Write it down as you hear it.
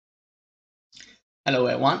Hello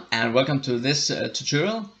everyone and welcome to this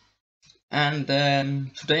tutorial, and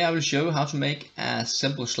today I will show you how to make a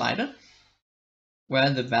simple slider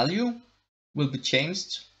where the value will be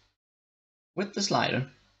changed with the slider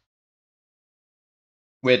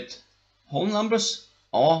with whole numbers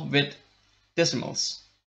or with decimals.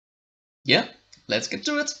 Yeah, let's get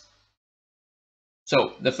to it.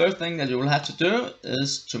 So the first thing that you will have to do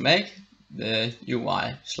is to make the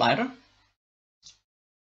UI slider,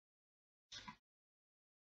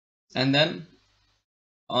 and then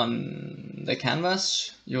on the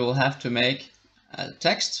canvas you will have to make a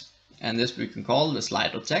text, and this we can call the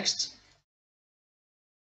slider text,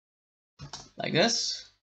 like this.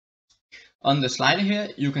 On the slider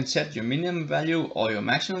here you can set your minimum value or your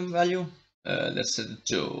maximum value. Let's set it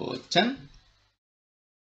to 10.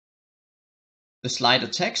 The slider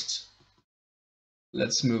text,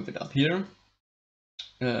 let's move it up here.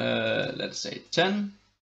 Let's say 10,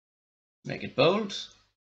 make it bold.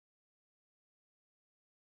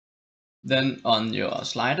 Then on your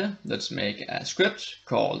slider, let's make a script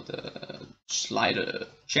called slider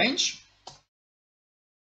change.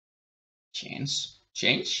 Change.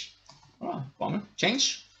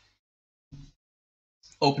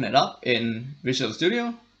 Open it up in Visual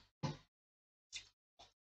Studio,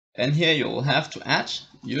 and here you will have to add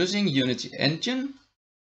using Unity Engine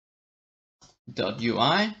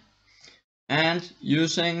 .ui and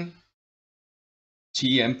using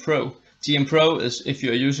TM Pro. TM Pro is if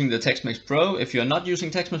you're using the TextMax Pro. If you're not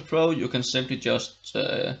using TextMax Pro, you can simply just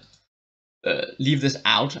leave this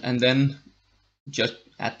out and then just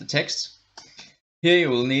add the text. Here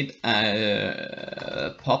you will need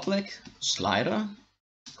a public slider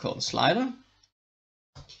called slider.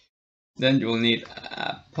 Then you will need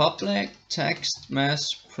a public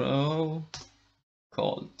TextMax Pro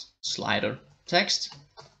called slider text.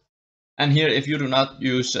 And here, if you do not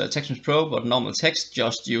use TextMax Pro but normal text,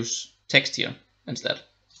 just use text here instead.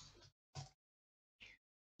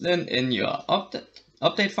 Then in your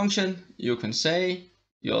update function, you can say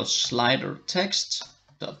your slider text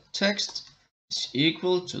is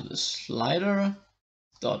equal to the slider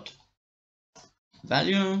dot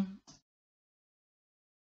value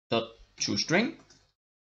dot toString.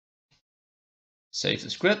 Save the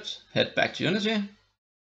script, head back to Unity.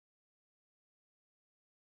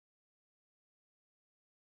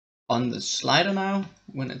 On the slider now,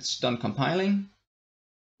 when it's done compiling,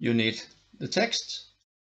 you need the text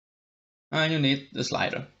and you need the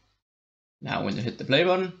slider. Now when you hit the play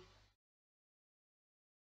button,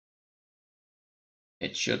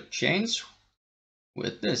 it should change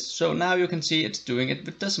with this. So now you can see it's doing it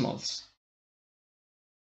with decimals.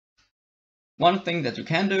 One thing that you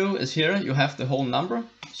can do is here you have the whole number.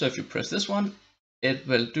 So if you press this one, it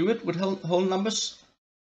will do it with whole numbers.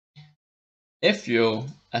 If you,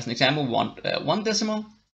 as an example, want one decimal,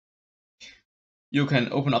 you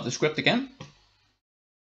can open up the script again.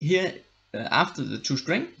 Here, after the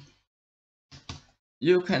toString,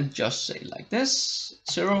 you can just say like this,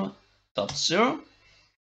 0.0.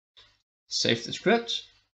 Save the script,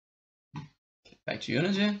 get back to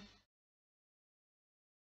Unity,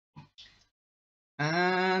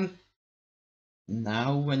 and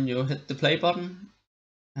now when you hit the play button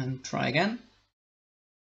and try again,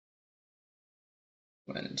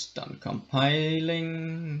 when it's done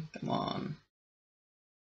compiling, come on,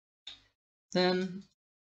 then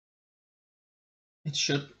it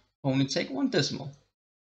should only take one decimal,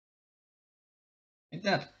 like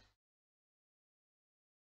that.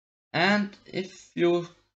 And if you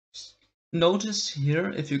notice here,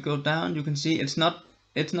 if you go down, you can see it's not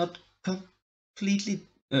completely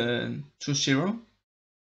to 0.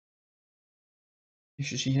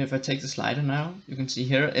 If you see here, if I take the slider now, you can see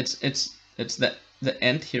here it's the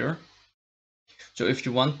end here. So if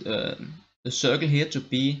you want the circle here to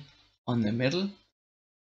be on the middle,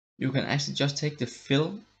 you can actually just take the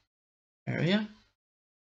fill area,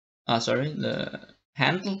 the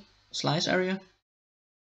handle slice area,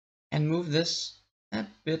 and move this a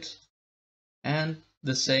bit, and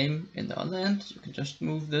the same in the other end. You can just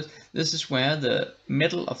move this. This is where the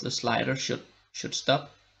middle of the slider should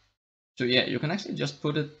stop. So yeah, you can actually just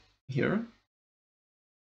put it here.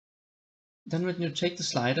 Then when you take the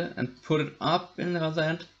slider and put it up in the other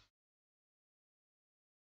end,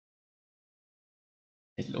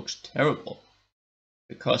 it looks terrible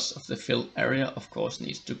because of the fill area, of course,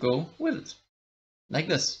 needs to go with it, like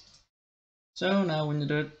this. So now when you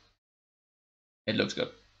do it, it looks good.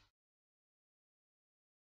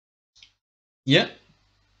 Yeah,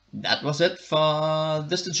 that was it for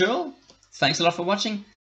this tutorial. Thanks a lot for watching.